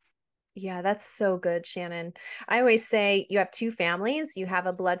 Yeah, that's so good, Shannon. I always say you have two families. You have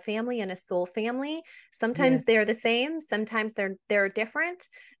a blood family and a soul family. Yeah. Sometimes they're the same, sometimes they're different.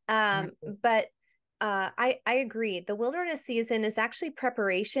 Right. But I agree. The wilderness season is actually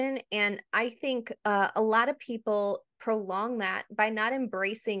preparation, and I think a lot of people prolong that by not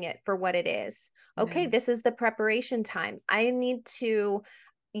embracing it for what it is. Okay, Yeah. this is the preparation time. I need to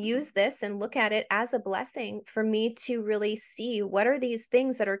use this and look at it as a blessing for me to really see what are these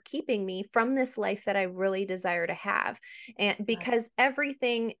things that are keeping me from this life that I really desire to have. And Right. because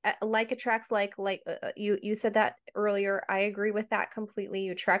everything like attracts like you said that earlier, I agree with that completely.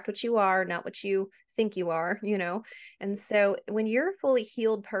 You attract what you are, not what you think you are, you know. And so when you're a fully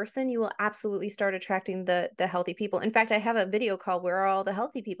healed person, you will absolutely start attracting the healthy people. In fact, I have a video called Where Are All the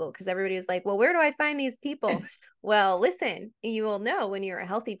Healthy People? Because everybody is like, well, where do I find these people? Well, listen, you will know when you're a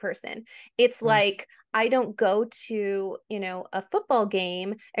healthy person. It's Right. like I don't go to, a football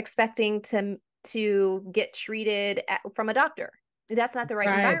game expecting to get treated from a doctor. That's not the right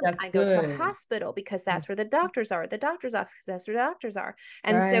Right. environment. That's I go to a good. hospital because that's where the doctors are, the doctor's office, because that's where the doctors are.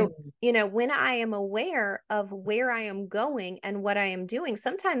 And Right. so, when I am aware of where I am going and what I am doing,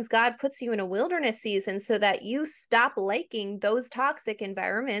 sometimes God puts you in a wilderness season so that you stop liking those toxic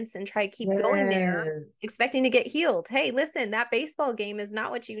environments and try to keep going there Yes. expecting to get healed. Hey, listen, that baseball game is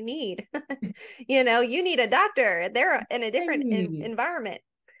not what you need. You need a doctor. They're in a different Right. environment.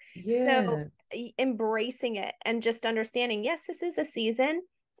 So Yeah. embracing it and just understanding, yes, this is a season,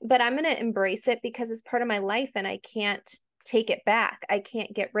 but I'm going to embrace it because it's part of my life and I can't take it back. I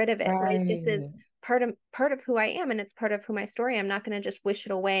can't get rid of it, right? This Right. is part of who I am and it's part of who my story. I'm not going to just wish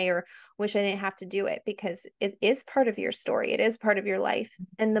it away or wish I didn't have to do it because it is part of your story. It is part of your life.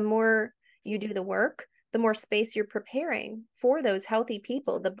 And the more you do the work, the more space you're preparing for those healthy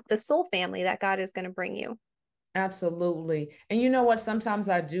people, the soul family that God is going to bring you. Absolutely. And you know what? Sometimes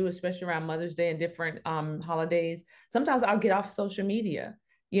I do, especially around Mother's Day and different holidays. Sometimes I'll get off social media.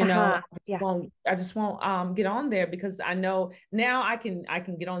 Uh-huh. Yeah. I just won't get on there because I know now I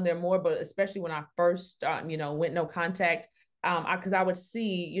can get on there more, but especially when I first went no contact, because I would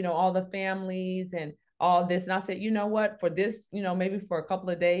see, all the families and all this. And I said, you know what, for this, maybe for a couple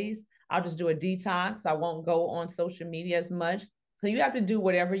of days, I'll just do a detox. I won't go on social media as much. So you have to do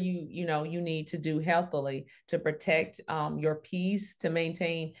whatever you need to do healthily to protect your peace, to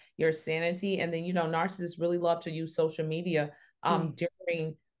maintain your sanity. And then, narcissists really love to use social media Mm.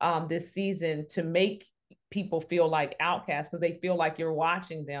 during this season to make people feel like outcasts because they feel like you're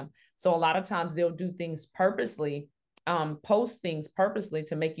watching them. So a lot of times they'll do things purposely, post things purposely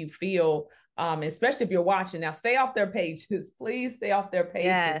to make you feel, especially if you're watching. Now, stay off their pages. Please stay off their pages.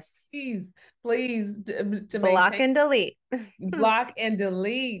 Yes. Please, please, to Block maintain. and delete. Block and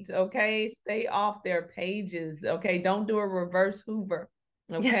delete. Okay. Stay off their pages. Okay. Don't do a reverse Hoover.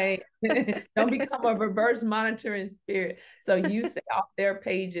 Okay. Don't become a reverse monitoring spirit. So you stay off their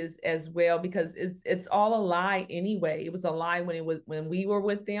pages as well because it's all a lie anyway. It was a lie when we were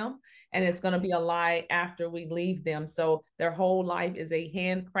with them, and it's going to be a lie after we leave them. So their whole life is a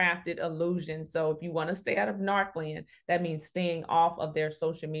handcrafted illusion. So if you want to stay out of narcland, that means staying off of their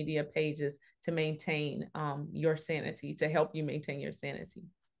social media pages to maintain your sanity, to help you maintain your sanity.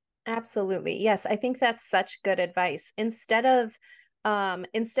 Absolutely. Yes, I think that's such good advice. Instead of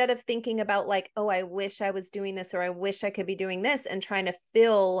thinking about like, oh, I wish I was doing this or I wish I could be doing this and trying to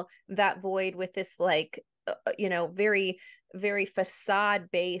fill that void with this like very very facade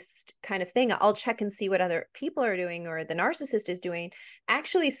based kind of thing. I'll check and see what other people are doing or the narcissist is doing.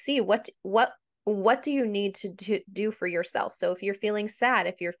 Actually see what do you need to do for yourself? So if you're feeling sad,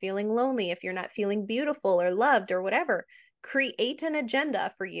 if you're feeling lonely, if you're not feeling beautiful or loved or whatever, create an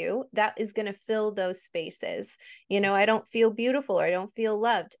agenda for you that is going to fill those spaces. I don't feel beautiful or I don't feel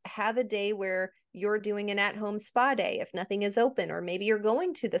loved. Have a day where you're doing an at-home spa day if nothing is open, or maybe you're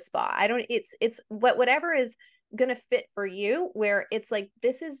going to the spa. I don't, it's whatever is going to fit for you, where it's like,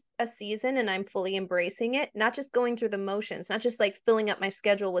 this is a season and I'm fully embracing it, not just going through the motions, not just like filling up my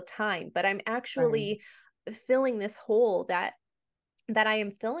schedule with time, but I'm Right. actually filling this hole that I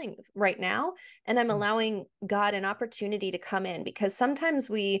am filling right now. And I'm allowing God an opportunity to come in, because sometimes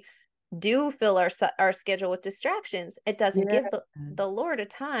we do fill our schedule with distractions. It doesn't Yes. give the Lord a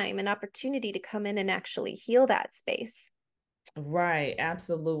time, an opportunity to come in and actually heal that space. Right,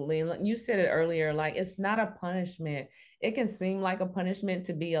 absolutely. And you said it earlier, like it's not a punishment. It can seem like a punishment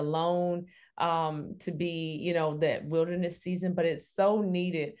to be alone, to be, that wilderness season, but it's so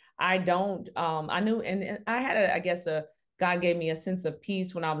needed. I knew, and I had I guess God gave me a sense of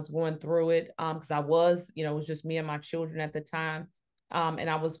peace when I was going through it. Because I was, it was just me and my children at the time. And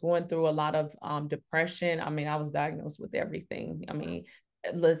I was going through a lot of depression. I mean, I was diagnosed with everything. I mean,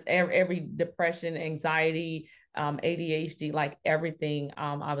 every depression, anxiety, ADHD, like everything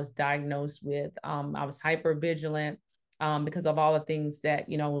I was diagnosed with. I was hyper vigilant because of all the things that,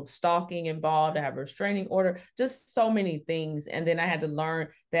 stalking involved. I have a restraining order, just so many things. And then I had to learn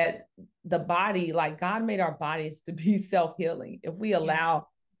that the body, like God made our bodies to be self-healing. If we Yeah. allow,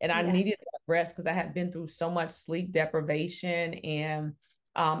 and I needed Yes. rest because I had been through so much sleep deprivation, and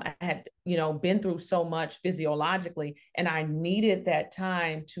I had, been through so much physiologically, and I needed that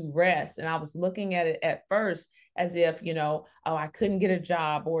time to rest. And I was looking at it at first as if, oh, I couldn't get a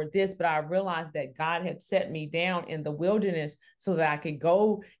job or this, but I realized that God had set me down in the wilderness so that I could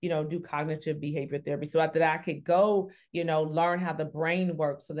go, do cognitive behavior therapy, so that I could go, learn how the brain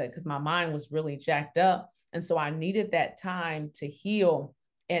works, so that, because my mind was really jacked up. And so I needed that time to heal.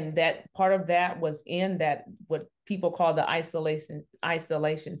 And that part of that was in that, what people call the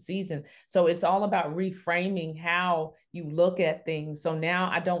isolation season. So it's all about reframing how you look at things. So now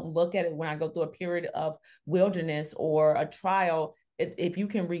I don't look at it when I go through a period of wilderness or a trial. If you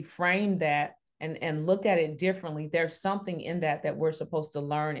can reframe that and look at it differently, there's something in that we're supposed to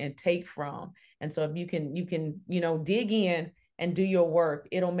learn and take from. And so if you can dig in and do your work,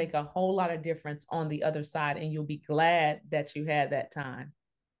 it'll make a whole lot of difference on the other side, and you'll be glad that you had that time.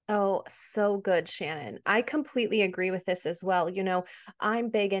 Oh, so good, Shannon. I completely agree with this as well. I'm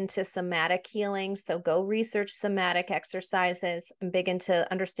big into somatic healing, so go research somatic exercises. I'm big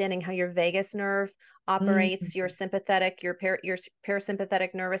into understanding how your vagus nerve operates, your Mm-hmm. sympathetic, your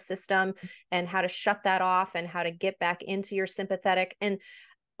parasympathetic nervous system, and how to shut that off and how to get back into your sympathetic. And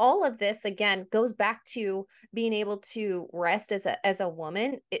all of this again goes back to being able to rest as a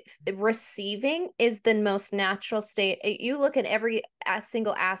woman. Receiving is the most natural state. You look at every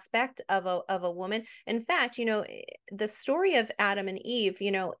single aspect of a woman. In fact, the story of Adam and Eve,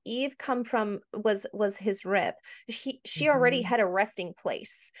 Eve come from was his rib. She already Mm-hmm. had a resting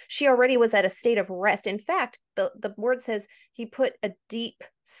place. She already was at a state of rest. In fact, the word says he put a deep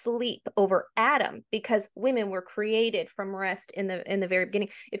sleep over Adam, because women were created from rest in the very beginning.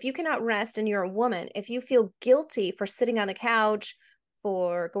 If you cannot rest and you're a woman, if you feel guilty for sitting on the couch,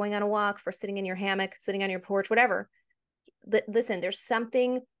 for going on a walk, for sitting in your hammock, sitting on your porch, whatever, listen, there's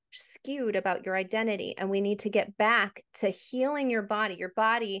something skewed about your identity, and we need to get back to healing your body. Your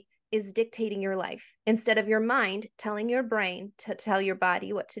body is dictating your life instead of your mind telling your brain to tell your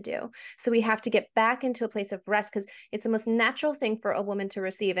body what to do. So we have to get back into a place of rest, because it's the most natural thing for a woman to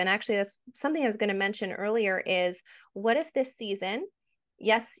receive. And actually, that's something I was going to mention earlier, is what if this season,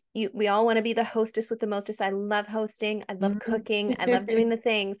 yes, we all want to be the hostess with the mostest. I love hosting. I love cooking. I love doing the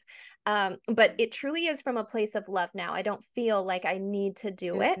things. But it truly is from a place of love now. I don't feel like I need to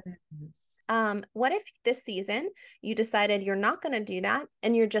do it. Yes. What if this season you decided you're not going to do that,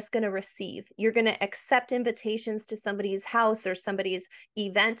 and you're just going to receive? You're going to accept invitations to somebody's house or somebody's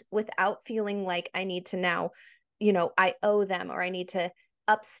event without feeling like I need to now, I owe them, or I need to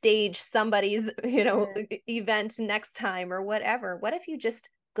upstage somebody's, event next time or whatever. What if you just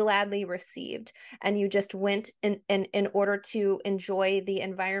gladly received, and you just went in order to enjoy the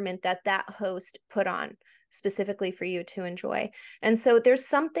environment that host put on specifically for you to enjoy? And so there's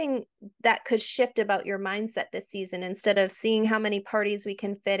something that could shift about your mindset this season. Instead of seeing how many parties we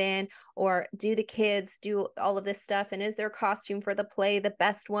can fit in, or do the kids do all of this stuff, and is their costume for the play the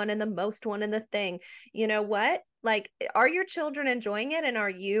best one and the most one and the thing, you know what? Like, are your children enjoying it, and are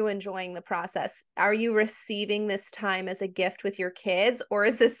you enjoying the process? Are you receiving this time as a gift with your kids, or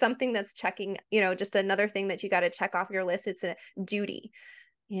is this something that's checking, just another thing that you got to check off your list? It's a duty,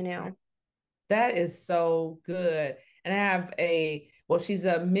 you know? That is so good. And I have well, she's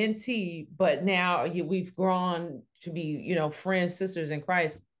a mentee, but now we've grown to be, friends, sisters in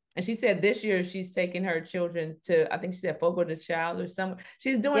Christ. And she said this year she's taking her children to, I think she said Fogo de Child or somewhere.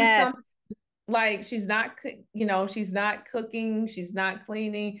 She's doing something, Yes. like she's not, she's not cooking, she's not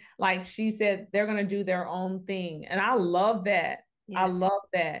cleaning. Like she said, they're going to do their own thing. And I love that. I Yes. love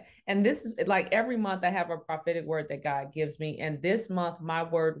that. And this is like every month I have a prophetic word that God gives me. And this month, my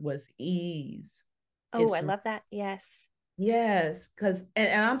word was ease. Oh, I It's love that. Yes. yes, because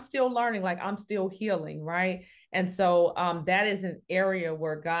and I'm still learning, like I'm still healing, right? And so that is an area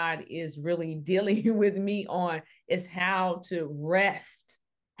where God is really dealing with me on, is how to rest,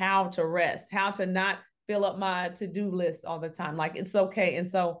 how to not fill up my to-do list all the time. Like it's okay. And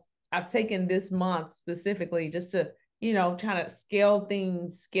so I've taken this month specifically just to, trying to scale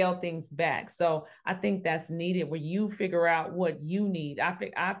things back. So I think that's needed, where you figure out what you need.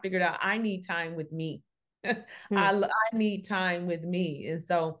 I figured out I need time with me. Hmm. I need time with me. And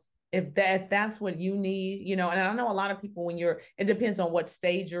so if that's what you need, and I know a lot of people, when it depends on what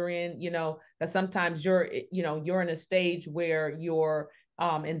stage you're in, because sometimes you're in a stage where you're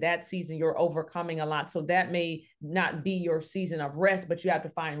in that season, you're overcoming a lot. So that may not be your season of rest, but you have to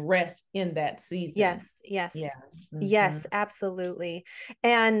find rest in that season. Yes, Yeah. yes, Mm-hmm. yes, absolutely.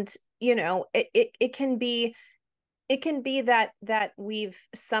 And, you know, it can be, it can be that we've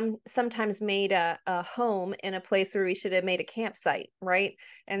sometimes made a home in a place where we should have made a campsite, right?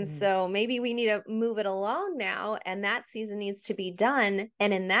 And Mm-hmm. so maybe we need to move it along now, and that season needs to be done.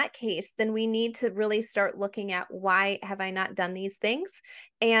 And in that case, then we need to really start looking at, why have I not done these things?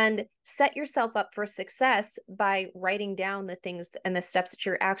 And set yourself up for success by writing down the things and the steps that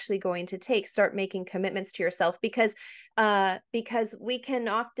you're actually going to take. Start making commitments to yourself, because we can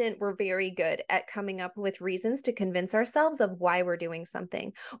often, we're very good at coming up with reasons to convince ourselves of why we're doing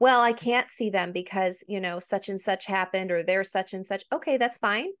something. Well, I can't see them because, you know, such and such happened, or they're such and such. Okay, that's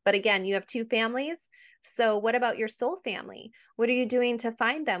fine. But again, you have two families. So what about your soul family? What are you doing to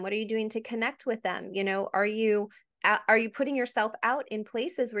find them? What are you doing to connect with them? You know, are you putting yourself out in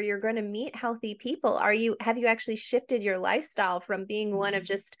places where you're going to meet healthy people? Have you actually shifted your lifestyle from being one of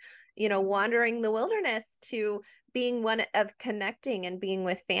just, you know, wandering the wilderness to being one of connecting and being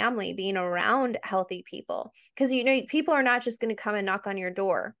with family, being around healthy people? Because, you know, people are not just going to come and knock on your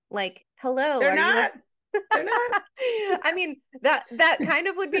door like, hello, They're are you not. They're not. I mean, that kind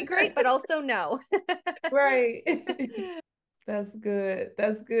of would be great, but also no. Right. That's good.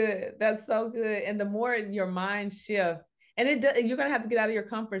 That's good. That's so good. And the more your mind shift, and you're gonna have to get out of your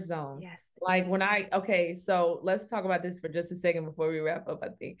comfort zone. Yes, Like yes. when okay, so let's talk about this for just a second before we wrap up, I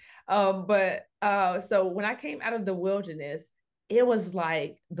think. So when I came out of the wilderness, it was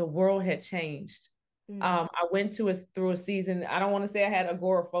like the world had changed. Mm. I went through a season. I don't want to say I had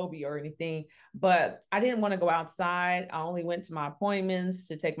agoraphobia or anything, but I didn't want to go outside. I only went to my appointments,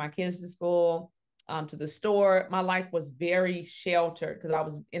 to take my kids to school, to the store. My life was very sheltered because I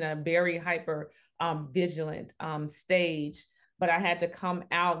was in a very hyper vigilant stage. But I had to come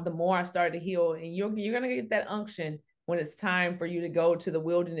out. The more I started to heal, and you're gonna get that unction when it's time for you to go to the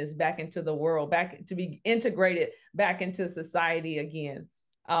wilderness, back into the world, back to be integrated back into society again.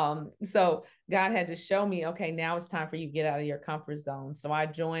 So God had to show me, okay, now it's time for you to get out of your comfort zone. So I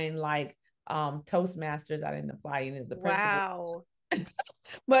joined like Toastmasters. I didn't apply any of the principles, Wow.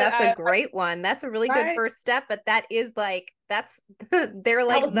 but That's a great one. That's a really good right, first step, but that is like, they're that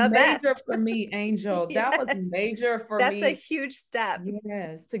like was the major best. for me, Angel. That was Yes. major for That's a me. huge step.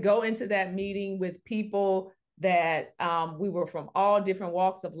 Yes, to go into that meeting with people that we were from all different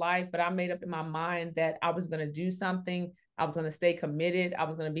walks of life, but I made up in my mind that I was going to do something. I was going to stay committed. I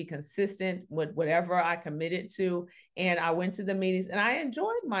was going to be consistent with whatever I committed to. And I went to the meetings and I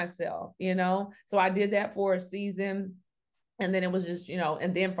enjoyed myself, you know? So I did that for a season. And then it was just, you know,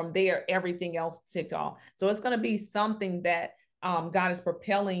 and then from there, everything else ticked off. So it's going to be something that God is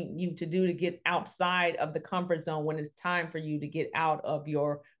propelling you to do, to get outside of the comfort zone when it's time for you to get out of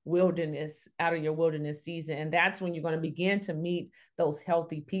your wilderness, out of your wilderness season. And that's when you're going to begin to meet those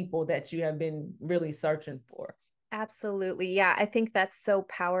healthy people that you have been really searching for. Absolutely. Yeah, I think that's so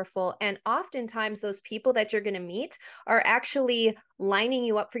powerful. And oftentimes, those people that you're going to meet are actually lining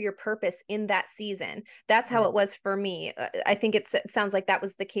you up for your purpose in that season. That's how Yeah. it was for me. I think it sounds like that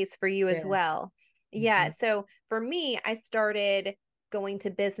was the case for you as Yeah. well. Yeah. Mm-hmm. So for me, I started going to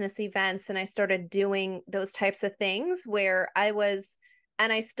business events and I started doing those types of things where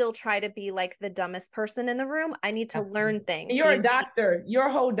and I still try to be like the dumbest person in the room. I need to learn Absolutely. And things. you're a doctor. You're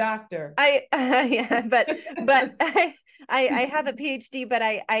a whole doctor. Yeah, but I have a PhD, but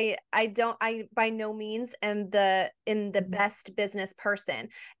I don't, I by no means am the best business person.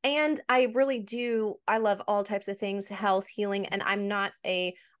 And I really do, I love all types of things, health, healing, and I'm not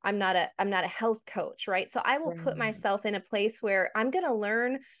a health coach, right? So I will put Right. myself in a place where I'm going to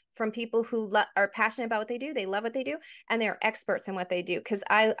learn from people who are passionate about what they do, they love what they do, and they're experts in what they do. Because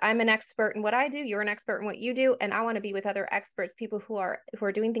I'm an expert in what I do, you're an expert in what you do, and I want to be with other experts, people who are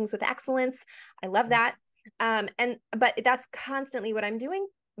doing things with excellence. I love that. And but that's constantly what I'm doing.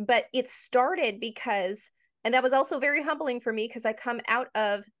 But it started because, and that was also very humbling for me because I come out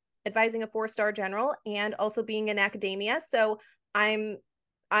of advising a 4-star general and also being in academia. So I'm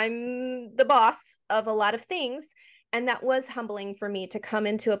I'm the boss of a lot of things. And that was humbling for me to come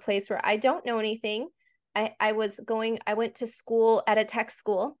into a place where I don't know anything. I went to school at a tech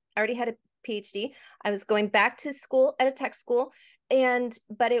school. I already had a PhD. I was going back to school at a tech school.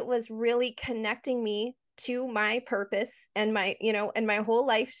 But it was really connecting me to my purpose, and my whole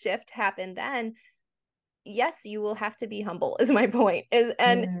life shift happened then. Yes, you will have to be humble is my point, is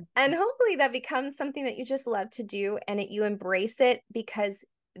Yeah. and hopefully that becomes something that you just love to do, and you embrace it because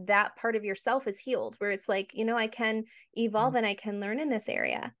that part of yourself is healed, where it's like, I can evolve and I can learn in this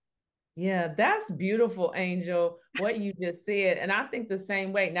area. Yeah, that's beautiful, Angel, what you just said. And I think the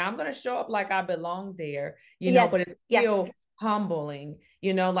same way. Now I'm going to show up like I belong there, but Yes, it's yes. still humbling,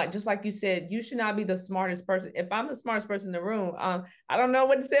 like just like you said, you should not be the smartest person. If I'm the smartest person in the room, I don't know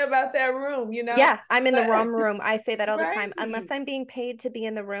what to say about that room, Yeah, I'm in the but wrong room. I say that all the right. time. Unless I'm being paid to be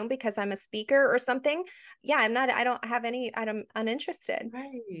in the room because I'm a speaker or something. Yeah, I don't have any, I'm uninterested.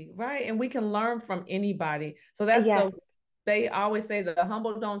 Right, right. And we can learn from anybody. So that's so Yes. they always say that the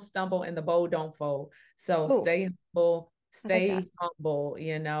humble don't stumble and the bold don't fold. So Oh, stay humble, I like that. stay humble,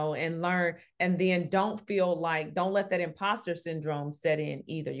 and learn. And then don't let that imposter syndrome set in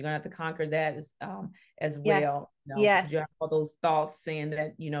either. You're gonna have to conquer that as Yes. well, because you have Yes. all those thoughts saying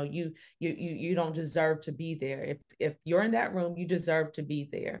that, you don't deserve to be there. If you're in that room, you deserve to be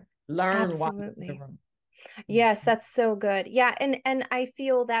there. Learn while you're in the Absolutely. room. Yes, that's so good. Yeah, and I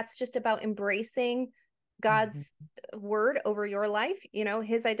feel that's just about embracing Mhm. God's word over your life.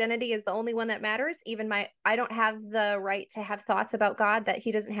 His identity is the only one that matters. Even I don't have the right to have thoughts about God that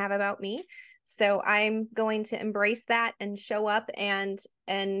he doesn't have about me. So I'm going to embrace that and show up and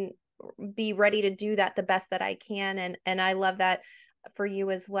be ready to do that the best that I can. And I love that for you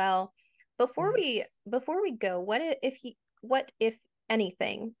as well. Before Yeah. we go, what if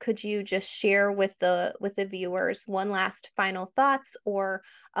anything could you just share with the viewers one last final thoughts or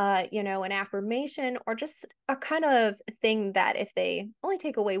an affirmation or just a kind of thing that if they only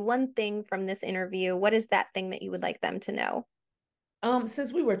take away one thing from this interview, what is that thing that you would like them to know?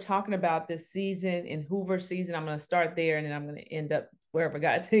 Since we were talking about this season in Hoover season, I'm going to start there and then I'm going to end up wherever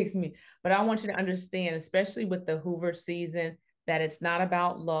God takes me. But I want you to understand, especially with the Hoover season, that it's not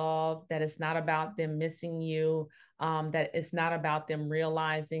about love, that it's not about them missing you, that it's not about them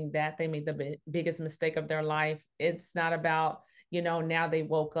realizing that they made the biggest mistake of their life. It's not about, now they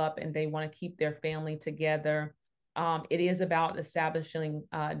woke up and they want to keep their family together. It is about establishing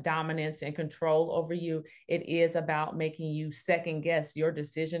dominance and control over you. It is about making you second guess your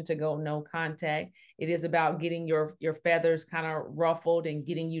decision to go no contact. It is about getting your feathers kind of ruffled and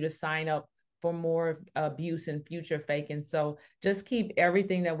getting you to sign up for more abuse and future faking. So just keep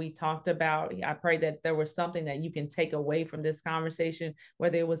everything that we talked about. I pray that there was something that you can take away from this conversation,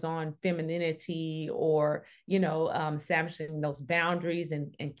 whether it was on femininity or, establishing those boundaries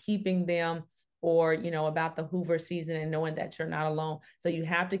and keeping them, or about the Hoover season and knowing that you're not alone. So you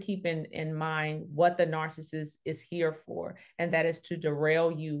have to keep in mind what the narcissist is here for, and that is to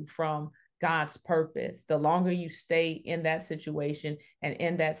derail you from God's purpose. The longer you stay in that situation and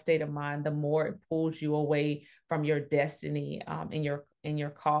in that state of mind, the more it pulls you away from your destiny, in your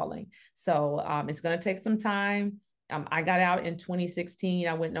calling. So it's going to take some time. I got out in 2016.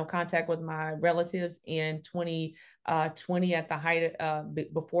 I went no contact with my relatives in 2020 at the height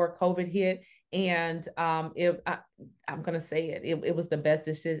before COVID hit. And I'm going to say it was the best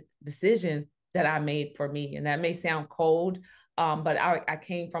decision that I made for me. And that may sound cold, but I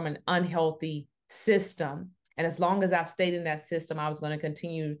came from an unhealthy system. And as long as I stayed in that system, I was going to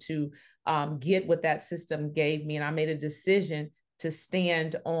continue to get what that system gave me. And I made a decision to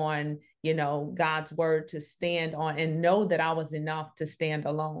stand on, God's word, to stand on and know that I was enough to stand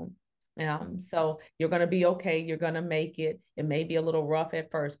alone. So you're going to be okay. You're going to make it. It may be a little rough at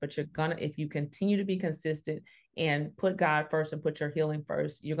first, but if you continue to be consistent and put God first and put your healing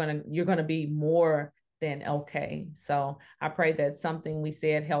first, you're going to be more than okay. So I pray that something we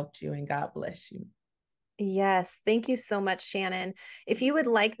said helped you, and God bless you. Yes, thank you so much, Shannon. If you would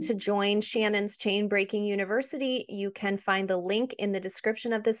like to join Shannon's Chain Breaking University, you can find the link in the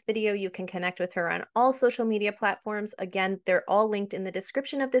description of this video. You can connect with her on all social media platforms. Again, they're all linked in the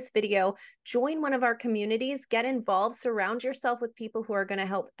description of this video. Join one of our communities, get involved, surround yourself with people who are going to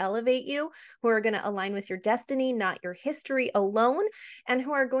help elevate you, who are going to align with your destiny, not your history alone, and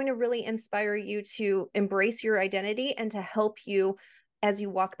who are going to really inspire you to embrace your identity and to help you as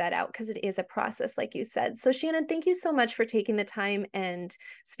you walk that out, because it is a process, like you said. So, Shannon, thank you so much for taking the time and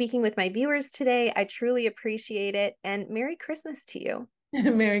speaking with my viewers today. I truly appreciate it. And Merry Christmas to you.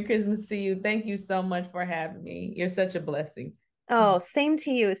 Merry Christmas to you. Thank you so much for having me. You're such a blessing. Oh, same to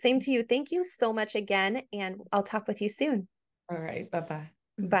you. Same to you. Thank you so much again. And I'll talk with you soon. All right. Bye bye.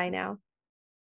 Bye now.